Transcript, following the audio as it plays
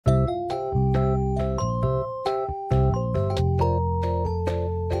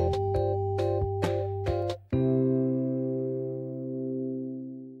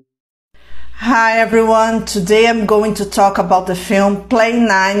Hi everyone, today I'm going to talk about the film Plane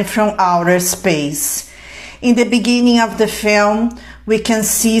 9 from Outer Space. In the beginning of the film, we can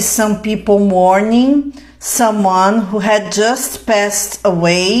see some people mourning someone who had just passed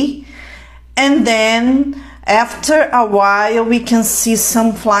away, and then after a while we can see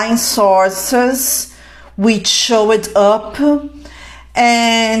some flying saucers which showed up,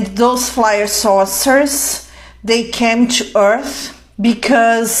 and those flying saucers, they came to Earth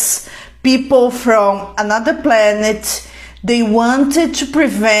because people from another planet, they wanted to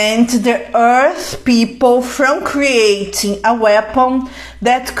prevent the Earth people from creating a weapon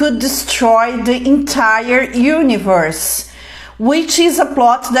that could destroy the entire universe, which is a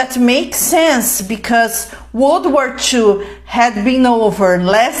plot that makes sense because World War II had been over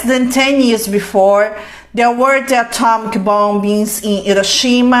less than 10 years before. There were the atomic bombings in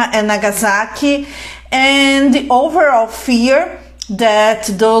Hiroshima and Nagasaki, and the overall fear that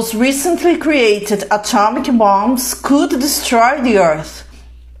those recently created atomic bombs could destroy the Earth.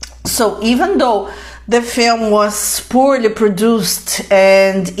 So even though the film was poorly produced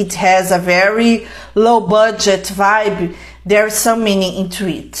and it has a very low budget vibe, there is some meaning into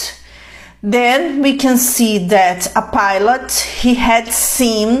it. Then we can see that a pilot, he had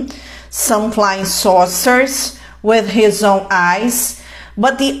seen some flying saucers with his own eyes,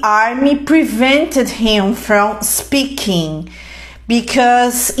 but the army prevented him from speaking,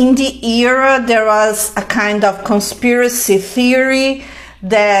 because in the era there was a kind of conspiracy theory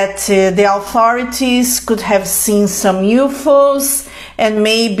that the authorities could have seen some UFOs and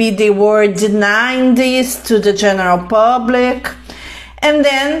maybe they were denying this to the general public. And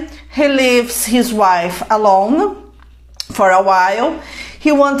then he leaves his wife alone for a while.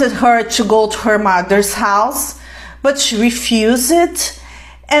 He wanted her to go to her mother's house, but she refused it.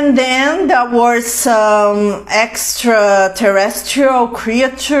 And then there were some extraterrestrial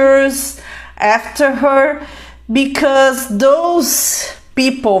creatures after her, because those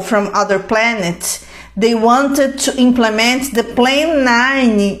people from other planets, they wanted to implement the Plane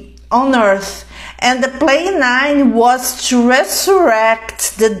 9 on Earth. And the Plane 9 was to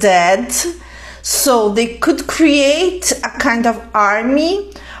resurrect the dead, so they could create a kind of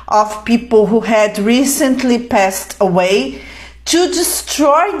army of people who had recently passed away to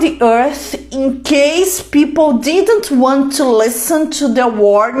destroy the Earth in case people didn't want to listen to the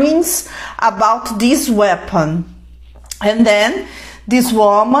warnings about this weapon. And then this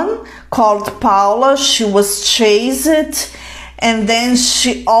woman called Paula, she was chased, and then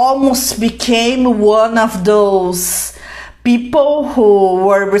she almost became one of those people who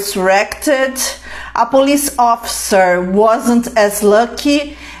were resurrected. A police officer wasn't as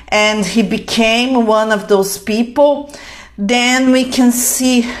lucky and he became one of those people. Then we can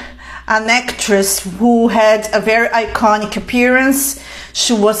see an actress who had a very iconic appearance.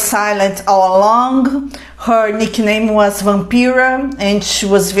 She was silent all along. Her nickname was Vampira, and she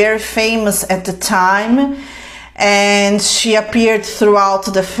was very famous at the time. And she appeared throughout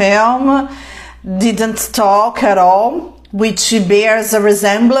the film, didn't talk at all, which bears a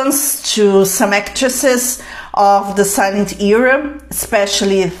resemblance to some actresses of the silent era,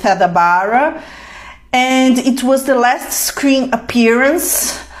 especially Theda Bara. And it was the last screen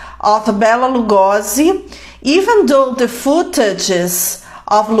appearance of Bela Lugosi, even though the footages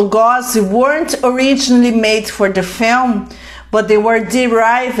of Lugosi weren't originally made for the film, but they were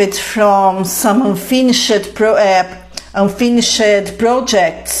derived from some unfinished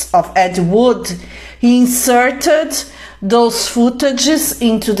projects of Ed Wood. He inserted those footages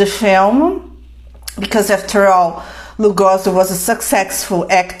into the film because, after all, Lugosi was a successful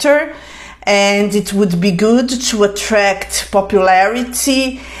actor, and it would be good to attract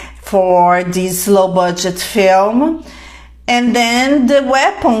popularity for this low-budget film. And then the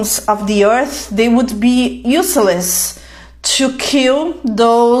weapons of the Earth, they would be useless to kill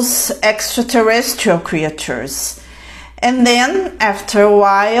those extraterrestrial creatures. And then, after a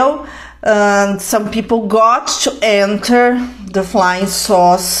while, some people got to enter the flying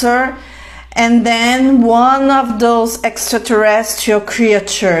saucer, and then one of those extraterrestrial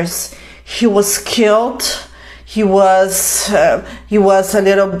creatures, he was killed. He was a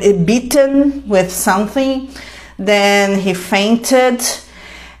little bit beaten with something. Then he fainted.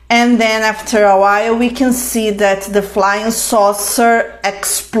 And then after a while, we can see that the flying saucer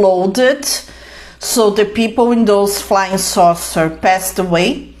exploded. So the people in those flying saucers passed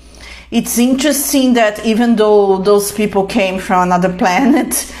away. It's interesting that even though those people came from another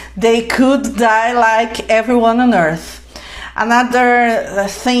planet, they could die like everyone on Earth. Another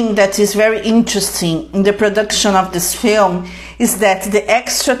thing that is very interesting in the production of this film is that the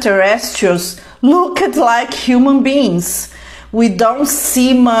extraterrestrials looked like human beings, We don't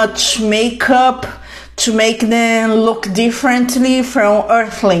see much makeup to make them look differently from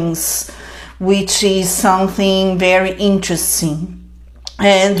Earthlings, which is something very interesting.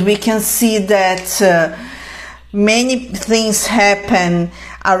 And we can see that many things happen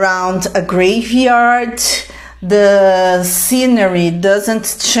around a graveyard. The scenery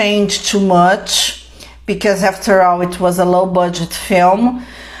doesn't change too much because after all it was a low budget film.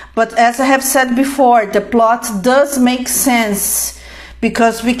 But as I have said before, the plot does make sense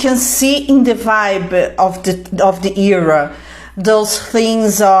because we can see in the vibe of the era those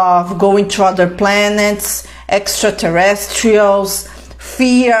things of going to other planets, extraterrestrials,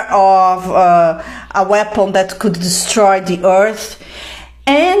 fear of a weapon that could destroy the Earth.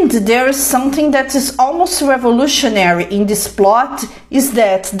 And there is something that is almost revolutionary in this plot, is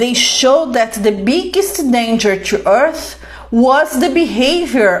that they show that the biggest danger to Earth was the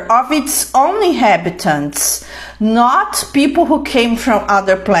behavior of its own inhabitants, not people who came from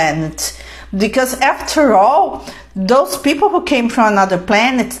other planets. Because after all, those people who came from another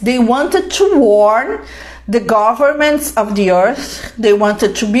planet, they wanted to warn the governments of the Earth, they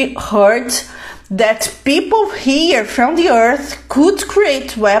wanted to be heard that people here from the Earth could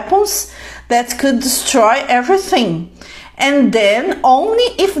create weapons that could destroy everything. And then only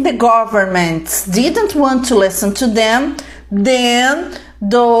if the governments didn't want to listen to them, then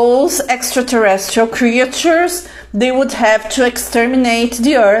those extraterrestrial creatures, they would have to exterminate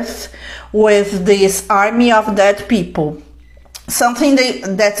the Earth with this army of dead people. Something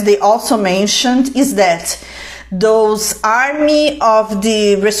that they also mentioned is that those army of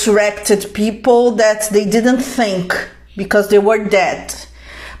the resurrected people, that they didn't think because they were dead.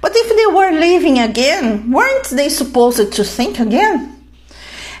 But if they were living again, weren't they supposed to think again?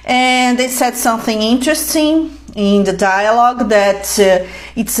 And they said something interesting in the dialogue, that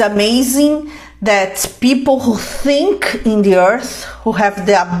it's amazing that people who think in the Earth, who have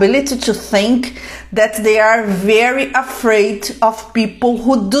the ability to think, that they are very afraid of people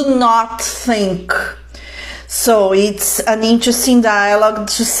who do not think. So it's an interesting dialogue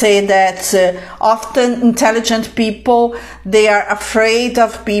to say that often intelligent people, they are afraid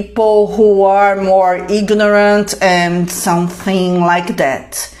of people who are more ignorant and something like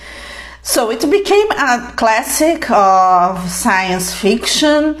that. So it became a classic of science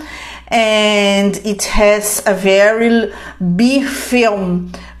fiction, and it has a very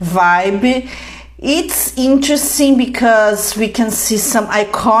B-film vibe. It's interesting because we can see some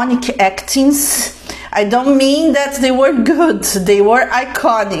iconic actings. I don't mean that they were good, they were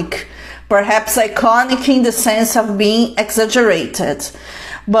iconic. Perhaps iconic in the sense of being exaggerated.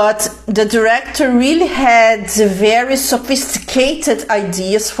 But the director really had very sophisticated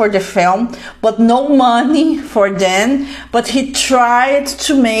ideas for the film, but no money for them, but he tried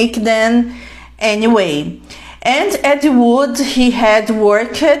to make them anyway. And Ed Wood, he had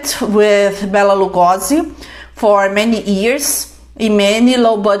worked with Bela Lugosi for many years in many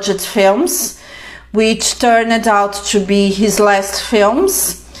low-budget films, which turned out to be his last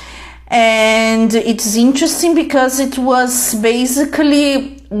films. And it's interesting because it was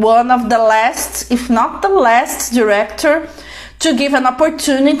basically one of the last, if not the last, director to give an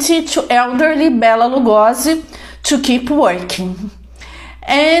opportunity to elderly Bela Lugosi to keep working.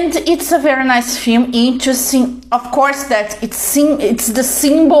 And it's a very nice film, interesting. Of course, that it's the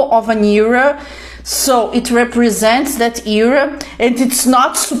symbol of an era, so it represents that era, and it's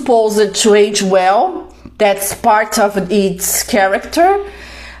not supposed to age well. That's part of its character.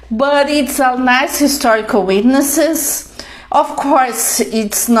 But it's a nice historical witnesses. Of course,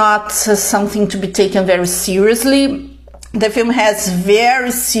 it's not something to be taken very seriously. The film has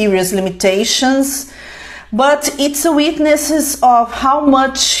very serious limitations, but it's a witnesses of how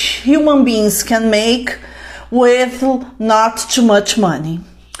much human beings can make with not too much money.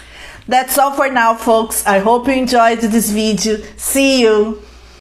 That's all for now, folks. I hope you enjoyed this video. See you!